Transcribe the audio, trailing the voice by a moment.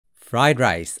Fried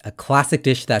rice, a classic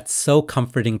dish that's so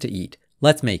comforting to eat.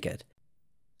 Let's make it.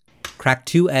 Crack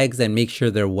 2 eggs and make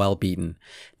sure they're well beaten.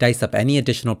 Dice up any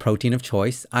additional protein of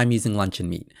choice. I'm using luncheon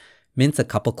meat. Mince a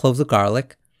couple cloves of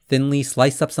garlic. Thinly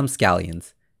slice up some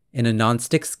scallions. In a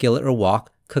non-stick skillet or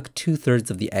wok, cook 2/3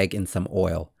 of the egg in some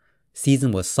oil.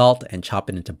 Season with salt and chop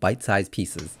it into bite-sized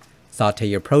pieces. Sauté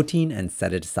your protein and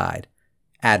set it aside.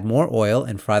 Add more oil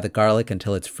and fry the garlic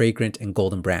until it's fragrant and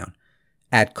golden brown.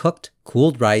 Add cooked,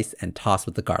 cooled rice and toss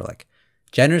with the garlic.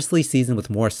 Generously season with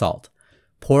more salt.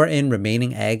 Pour in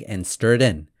remaining egg and stir it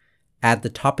in. Add the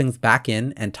toppings back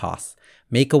in and toss.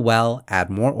 Make a well, add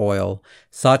more oil.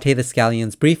 Sauté the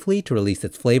scallions briefly to release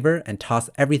its flavor and toss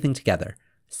everything together.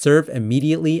 Serve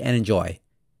immediately and enjoy.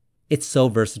 It's so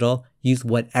versatile. Use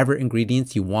whatever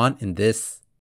ingredients you want in this